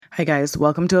Hi guys,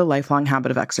 welcome to A Lifelong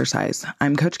Habit of Exercise.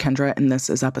 I'm Coach Kendra and this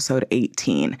is episode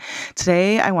 18.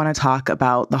 Today I want to talk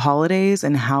about the holidays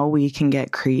and how we can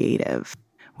get creative.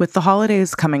 With the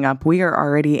holidays coming up, we are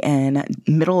already in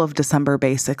middle of December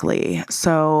basically.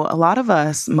 So a lot of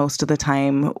us, most of the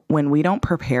time, when we don't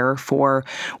prepare for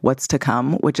what's to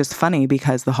come, which is funny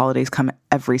because the holidays come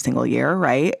every single year,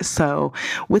 right? So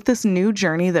with this new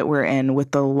journey that we're in with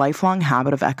the lifelong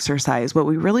habit of exercise, what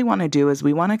we really want to do is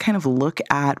we want to kind of look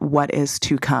at what is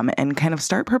to come and kind of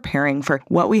start preparing for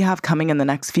what we have coming in the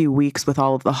next few weeks with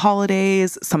all of the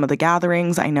holidays, some of the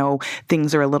gatherings. I know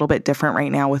things are a little bit different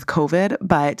right now with COVID,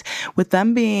 but with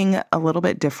them being a little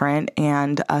bit different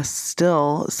and us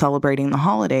still celebrating the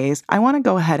holidays, I want to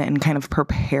go ahead and kind of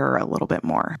prepare a little bit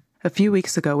more. A few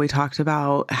weeks ago, we talked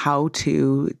about how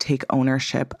to take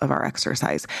ownership of our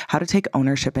exercise, how to take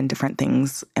ownership in different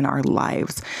things in our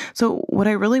lives. So what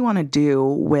I really want to do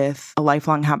with a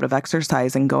lifelong habit of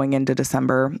exercise and going into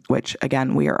December, which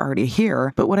again, we are already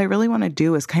here, but what I really want to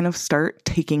do is kind of start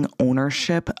taking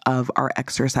ownership of our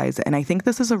exercise. And I think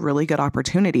this is a really good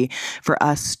opportunity for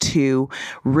us to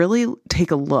really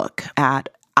take a look at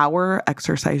our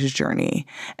exercise journey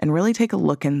and really take a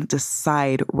look and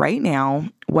decide right now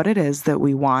what it is that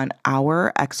we want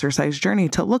our exercise journey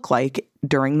to look like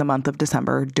during the month of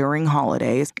December, during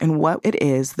holidays, and what it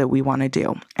is that we want to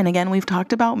do. And again, we've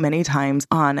talked about many times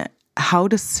on how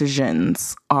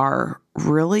decisions are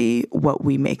really what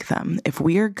we make them. If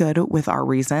we are good with our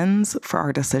reasons for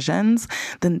our decisions,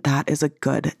 then that is a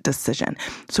good decision.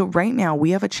 So right now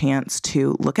we have a chance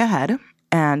to look ahead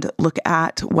and look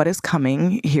at what is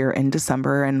coming here in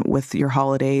December and with your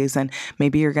holidays. And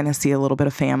maybe you're going to see a little bit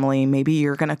of family. Maybe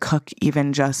you're going to cook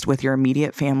even just with your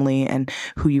immediate family and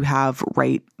who you have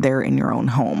right there in your own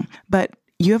home. But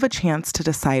you have a chance to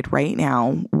decide right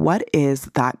now, what is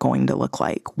that going to look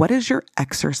like? What is your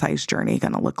exercise journey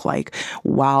going to look like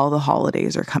while the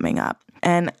holidays are coming up?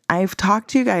 And I've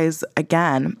talked to you guys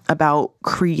again about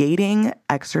creating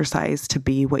exercise to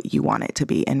be what you want it to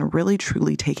be and really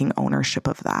truly taking ownership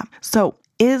of that. So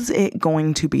is it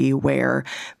going to be where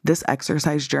this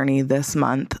exercise journey this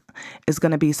month is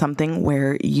going to be something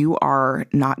where you are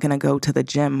not going to go to the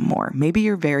gym more? Maybe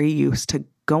you're very used to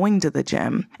going to the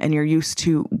gym and you're used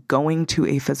to going to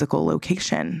a physical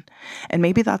location. And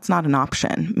maybe that's not an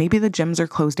option. Maybe the gyms are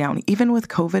closed down. Even with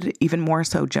COVID, even more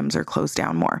so, gyms are closed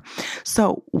down more.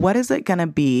 So what is it going to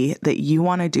be that you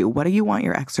want to do? What do you want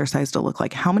your exercise to look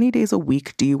like? How many days a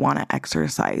week do you want to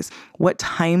exercise? What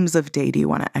times of day do you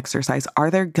want to exercise?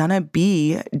 Are there going to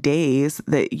be days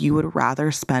that you would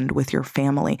rather spend with your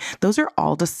family? Those are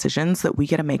all decisions that we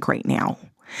get to make right now.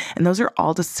 And those are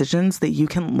all decisions that you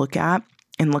can look at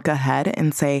and look ahead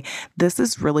and say, this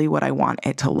is really what I want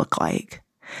it to look like.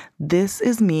 This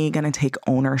is me going to take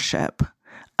ownership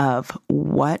of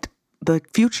what the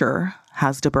future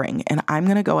has to bring. And I'm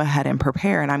going to go ahead and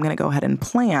prepare and I'm going to go ahead and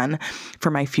plan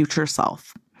for my future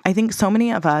self. I think so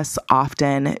many of us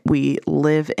often, we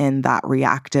live in that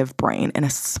reactive brain, and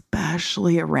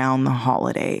especially around the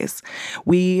holidays,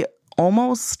 we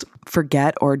almost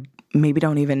forget or maybe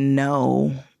don't even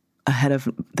know ahead of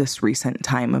this recent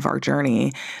time of our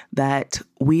journey that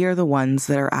we are the ones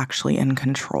that are actually in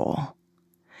control,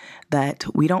 that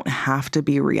we don't have to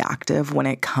be reactive when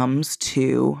it comes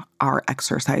to our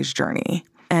exercise journey.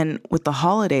 And with the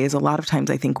holidays, a lot of times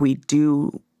I think we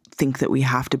do think that we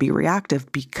have to be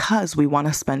reactive because we want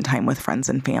to spend time with friends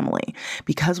and family,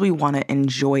 because we want to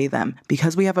enjoy them,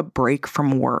 because we have a break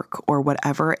from work or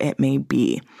whatever it may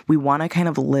be. We want to kind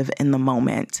of live in the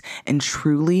moment and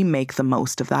truly make the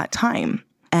most of that time.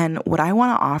 And what I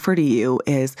want to offer to you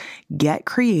is get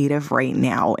creative right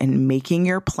now in making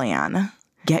your plan.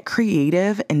 Get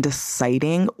creative in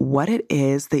deciding what it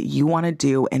is that you want to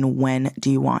do and when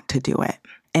do you want to do it.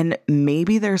 And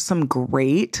maybe there's some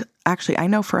great, actually, I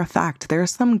know for a fact,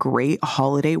 there's some great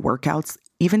holiday workouts,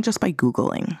 even just by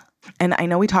Googling. And I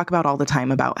know we talk about all the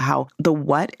time about how the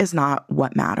what is not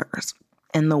what matters.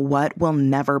 And the what will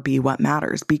never be what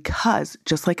matters because,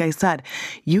 just like I said,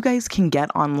 you guys can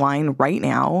get online right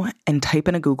now and type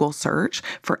in a Google search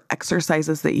for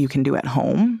exercises that you can do at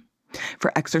home,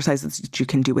 for exercises that you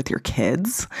can do with your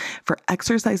kids, for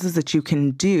exercises that you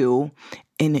can do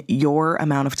in your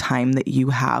amount of time that you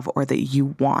have or that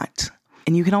you want.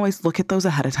 And you can always look at those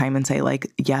ahead of time and say,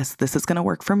 like, yes, this is going to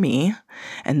work for me,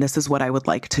 and this is what I would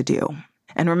like to do.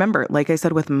 And remember, like I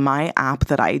said, with my app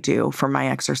that I do for my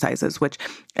exercises, which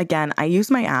again, I use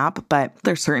my app, but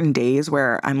there's certain days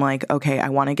where I'm like, okay, I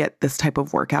want to get this type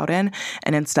of workout in.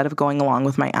 And instead of going along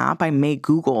with my app, I may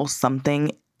Google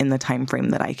something in the time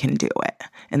frame that I can do it,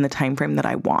 in the time frame that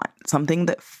I want, something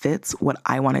that fits what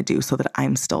I want to do so that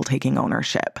I'm still taking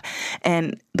ownership.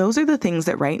 And those are the things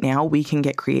that right now we can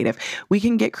get creative. We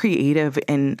can get creative,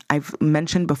 and I've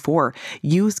mentioned before,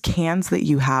 use cans that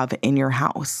you have in your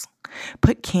house.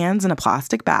 Put cans in a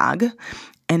plastic bag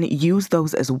and use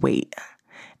those as weight.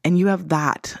 And you have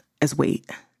that as weight.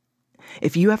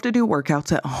 If you have to do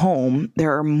workouts at home,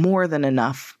 there are more than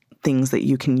enough things that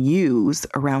you can use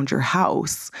around your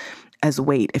house as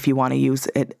weight if you want to use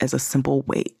it as a simple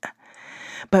weight.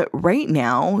 But right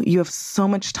now, you have so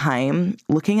much time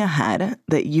looking ahead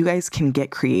that you guys can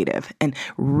get creative and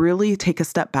really take a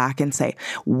step back and say,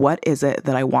 what is it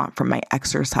that I want from my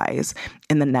exercise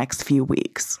in the next few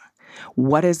weeks?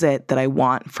 What is it that I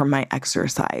want from my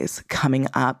exercise coming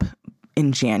up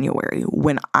in January?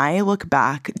 When I look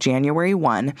back January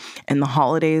 1 and the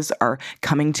holidays are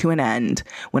coming to an end,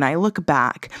 when I look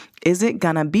back, is it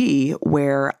going to be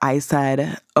where I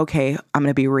said, okay, I'm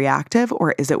going to be reactive,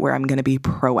 or is it where I'm going to be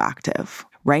proactive?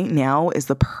 Right now is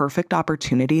the perfect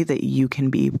opportunity that you can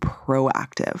be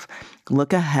proactive.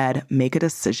 Look ahead, make a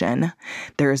decision.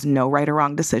 There is no right or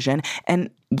wrong decision. And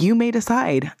you may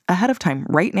decide ahead of time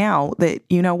right now that,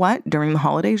 you know what, during the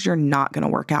holidays, you're not going to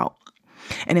work out.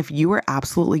 And if you are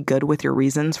absolutely good with your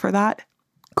reasons for that,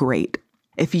 great.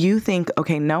 If you think,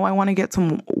 okay, no, I want to get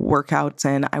some workouts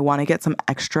in, I want to get some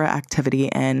extra activity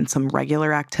in, some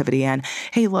regular activity in,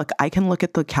 hey, look, I can look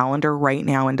at the calendar right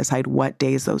now and decide what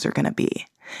days those are going to be.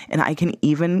 And I can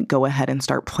even go ahead and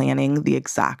start planning the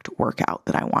exact workout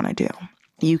that I want to do.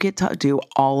 You get to do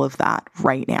all of that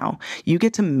right now. You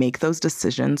get to make those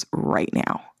decisions right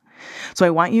now. So I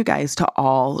want you guys to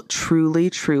all truly,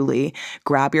 truly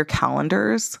grab your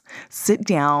calendars, sit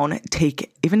down,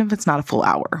 take, even if it's not a full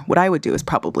hour, what I would do is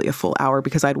probably a full hour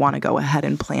because I'd want to go ahead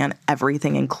and plan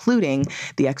everything, including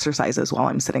the exercises while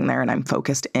I'm sitting there and I'm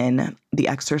focused in the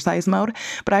exercise mode.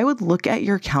 But I would look at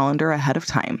your calendar ahead of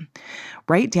time.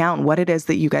 Write down what it is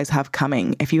that you guys have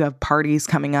coming. If you have parties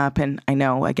coming up, and I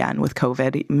know, again, with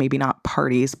COVID, maybe not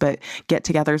parties, but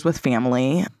get-togethers with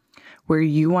family, where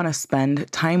you want to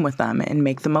spend time with them and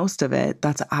make the most of it,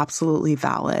 that's absolutely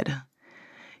valid.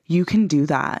 You can do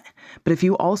that. But if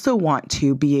you also want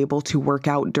to be able to work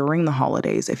out during the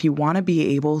holidays, if you want to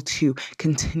be able to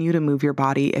continue to move your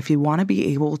body, if you want to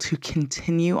be able to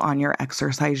continue on your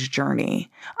exercise journey,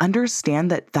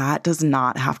 understand that that does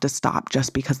not have to stop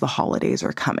just because the holidays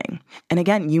are coming. And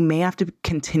again, you may have to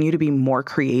continue to be more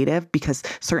creative because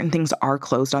certain things are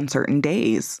closed on certain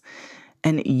days.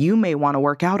 And you may want to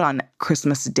work out on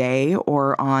Christmas Day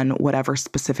or on whatever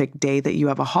specific day that you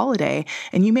have a holiday,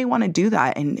 and you may want to do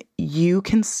that, and you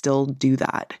can still do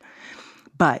that.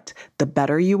 But the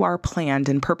better you are planned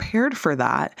and prepared for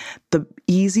that, the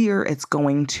easier it's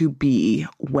going to be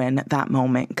when that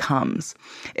moment comes.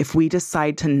 If we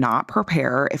decide to not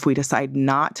prepare, if we decide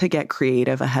not to get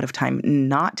creative ahead of time,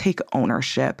 not take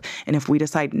ownership, and if we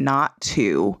decide not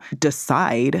to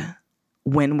decide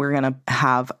when we're going to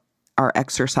have our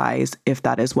exercise, if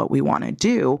that is what we want to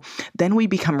do, then we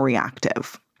become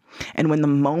reactive. And when the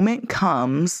moment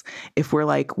comes, if we're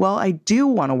like, well, I do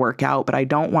want to work out, but I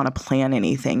don't want to plan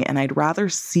anything, and I'd rather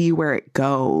see where it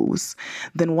goes,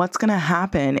 then what's going to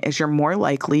happen is you're more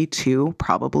likely to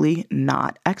probably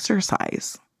not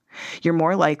exercise. You're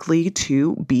more likely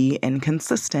to be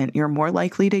inconsistent. You're more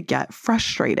likely to get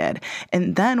frustrated.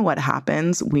 And then what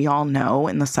happens, we all know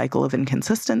in the cycle of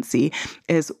inconsistency,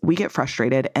 is we get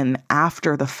frustrated. And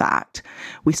after the fact,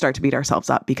 we start to beat ourselves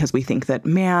up because we think that,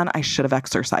 man, I should have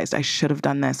exercised. I should have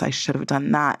done this. I should have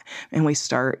done that. And we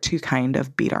start to kind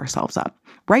of beat ourselves up.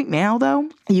 Right now, though,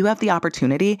 you have the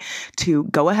opportunity to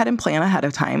go ahead and plan ahead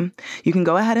of time. You can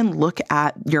go ahead and look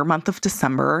at your month of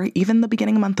December, even the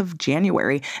beginning month of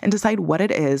January, and decide what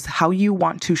it is, how you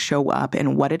want to show up,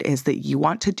 and what it is that you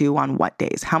want to do on what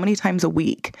days, how many times a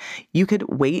week. You could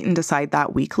wait and decide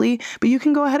that weekly, but you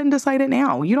can go ahead and decide it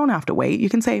now. You don't have to wait. You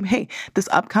can say, hey, this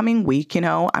upcoming week,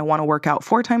 I want to work out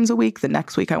 4 times a week. The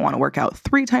next week, I want to work out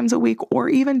 3 times a week or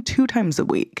even 2 times a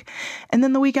week. And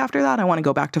then the week after that, I want to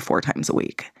go back to 4 times a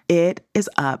week. It is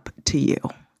up to you.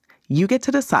 You get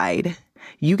to decide,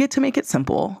 you get to make it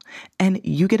simple, and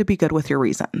you get to be good with your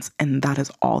reasons. And that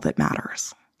is all that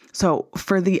matters. So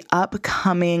for the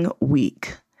upcoming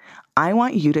week, I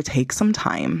want you to take some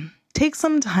time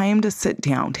to sit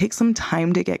down, take some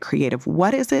time to get creative.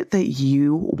 What is it that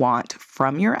you want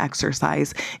from your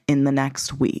exercise in the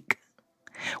next week?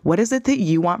 What is it that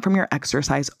you want from your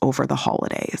exercise over the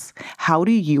holidays? How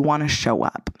do you want to show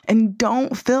up? And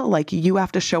don't feel like you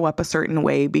have to show up a certain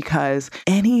way because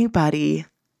anybody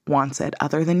wants it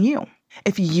other than you.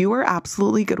 If you are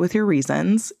absolutely good with your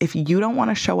reasons, if you don't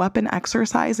want to show up and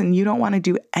exercise and you don't want to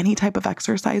do any type of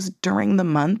exercise during the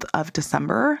month of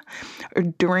December or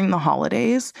during the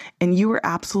holidays, and you are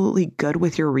absolutely good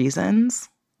with your reasons,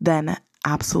 then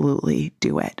absolutely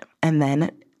do it. And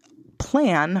then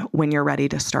plan when you're ready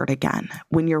to start again.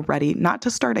 When you're ready, not to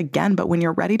start again, but when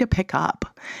you're ready to pick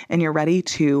up and you're ready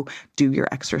to do your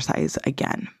exercise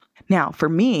again. Now, for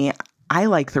me, I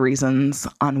like the reasons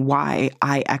on why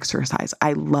I exercise.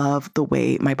 I love the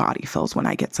way my body feels when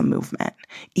I get some movement,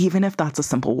 even if that's a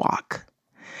simple walk.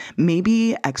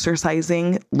 Maybe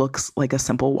exercising looks like a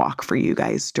simple walk for you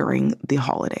guys during the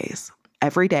holidays.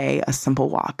 Every day, a simple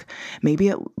walk. Maybe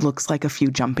it looks like a few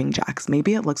jumping jacks.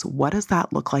 Maybe it looks, what does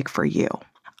that look like for you?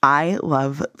 I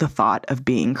love the thought of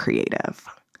being creative.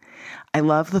 I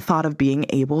love the thought of being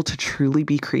able to truly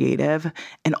be creative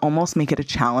and almost make it a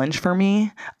challenge for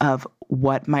me of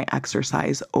what my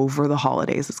exercise over the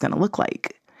holidays is going to look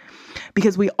like.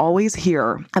 Because we always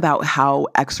hear about how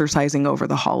exercising over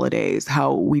the holidays,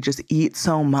 how we just eat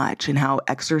so much and how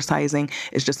exercising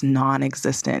is just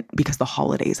non-existent because the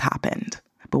holidays happened.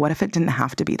 But what if it didn't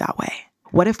have to be that way?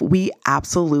 What if we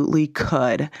absolutely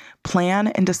could plan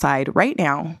and decide right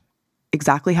now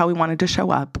exactly how we wanted to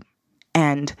show up,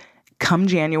 and come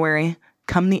January,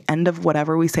 come the end of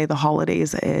whatever we say the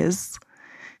holidays is,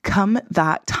 come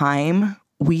that time,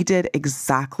 we did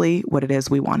exactly what it is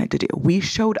we wanted to do. We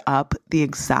showed up the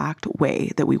exact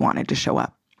way that we wanted to show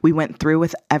up. We went through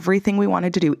with everything we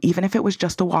wanted to do, even if it was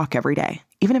just a walk every day,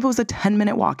 even if it was a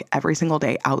 10-minute walk every single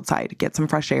day outside, get some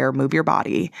fresh air, move your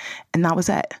body, and that was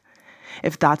it.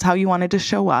 If that's how you wanted to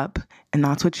show up and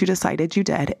that's what you decided you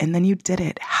did, and then you did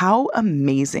it, how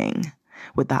amazing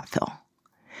would that feel?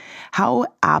 How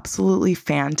absolutely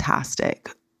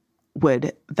fantastic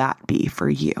would that be for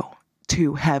you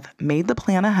to have made the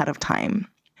plan ahead of time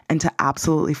and to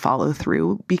absolutely follow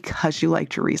through because you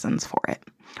liked your reasons for it?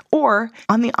 Or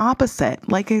on the opposite,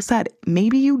 like I said,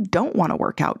 maybe you don't want to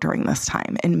work out during this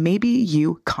time, and maybe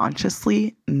you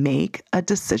consciously make a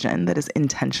decision that is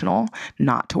intentional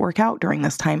not to work out during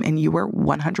this time, and you were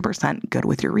 100% good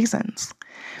with your reasons.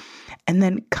 And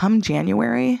then come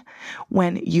January,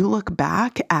 when you look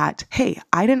back at, hey,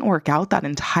 I didn't work out that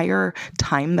entire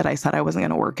time that I said I wasn't going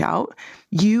to work out,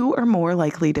 you are more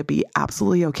likely to be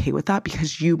absolutely okay with that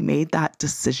because you made that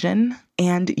decision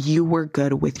and you were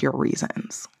good with your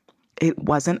reasons. It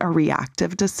wasn't a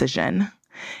reactive decision.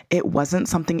 It wasn't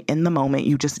something in the moment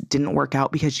you just didn't work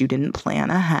out because you didn't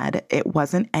plan ahead. It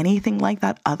wasn't anything like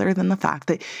that other than the fact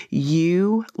that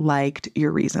you liked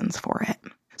your reasons for it.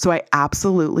 So I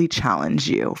absolutely challenge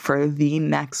you for the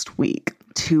next week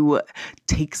to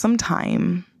take some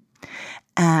time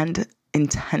and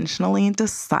intentionally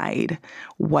decide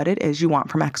what it is you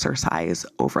want from exercise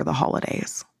over the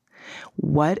holidays.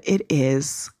 What it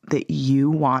is that you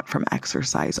want from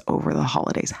exercise over the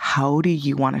holidays. How do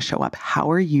you want to show up?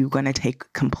 How are you going to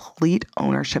take complete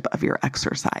ownership of your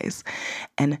exercise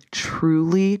and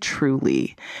truly,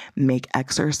 truly make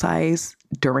exercise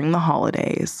during the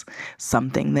holidays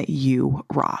something that you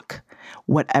rock,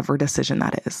 whatever decision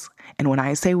that is? And when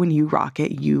I say when you rock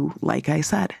it, you, like I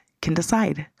said, can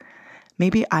decide.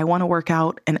 Maybe I want to work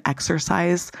out and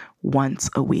exercise once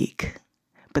a week.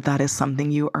 But that is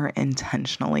something you are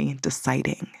intentionally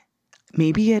deciding.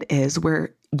 Maybe it is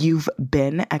where you've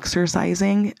been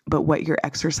exercising, but what your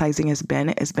exercising has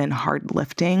been hard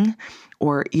lifting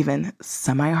or even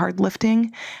semi-hard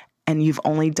lifting, and you've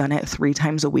only done it 3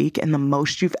 times a week, and the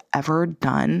most you've ever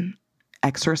done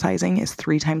exercising is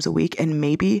 3 times a week. And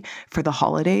maybe for the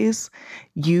holidays,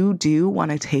 you do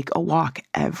want to take a walk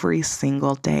every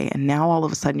single day. And now all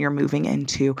of a sudden you're moving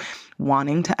into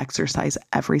wanting to exercise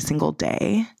every single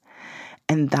day.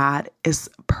 And that is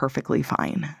perfectly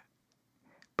fine.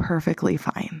 Perfectly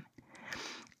fine.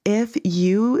 If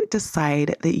you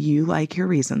decide that you like your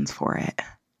reasons for it,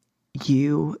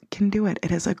 you can do it. It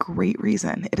is a great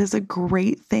reason. It is a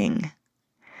great thing.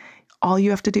 All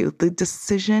you have to do, the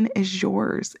decision is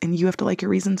yours, and you have to like your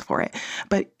reasons for it.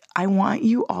 But I want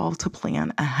you all to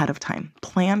plan ahead of time.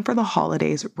 Plan for the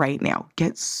holidays right now.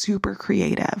 Get super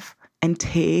creative and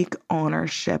take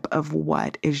ownership of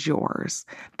what is yours.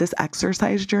 This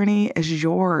exercise journey is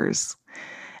yours.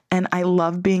 And I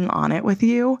love being on it with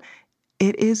you.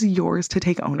 It is yours to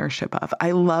take ownership of.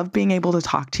 I love being able to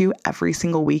talk to you every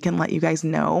single week and let you guys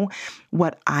know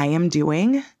what I am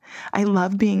doing. I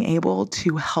love being able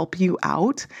to help you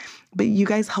out, but you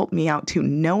guys help me out too,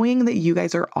 knowing that you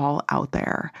guys are all out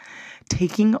there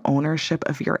taking ownership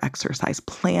of your exercise,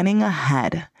 planning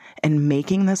ahead, and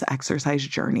making this exercise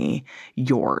journey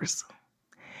yours.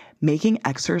 Making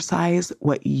exercise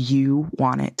what you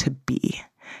want it to be.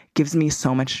 Gives me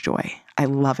so much joy. I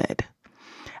love it.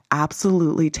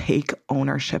 Absolutely take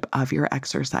ownership of your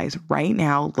exercise right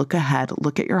now. Look ahead,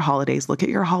 look at your holidays, look at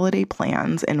your holiday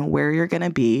plans and where you're going to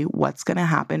be, what's going to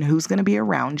happen, who's going to be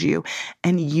around you,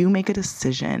 and you make a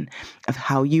decision of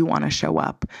how you want to show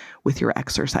up with your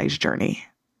exercise journey.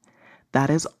 That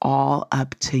is all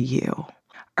up to you.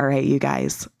 All right, you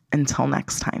guys, until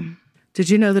next time. Did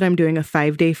you know that I'm doing a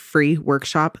 5-day free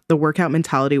workshop, the Workout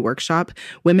Mentality Workshop?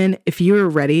 Women, if you are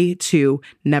ready to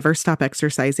never stop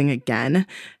exercising again,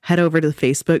 head over to the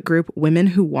Facebook group, Women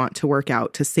Who Want to Work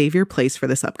Out, to save your place for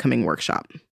this upcoming workshop.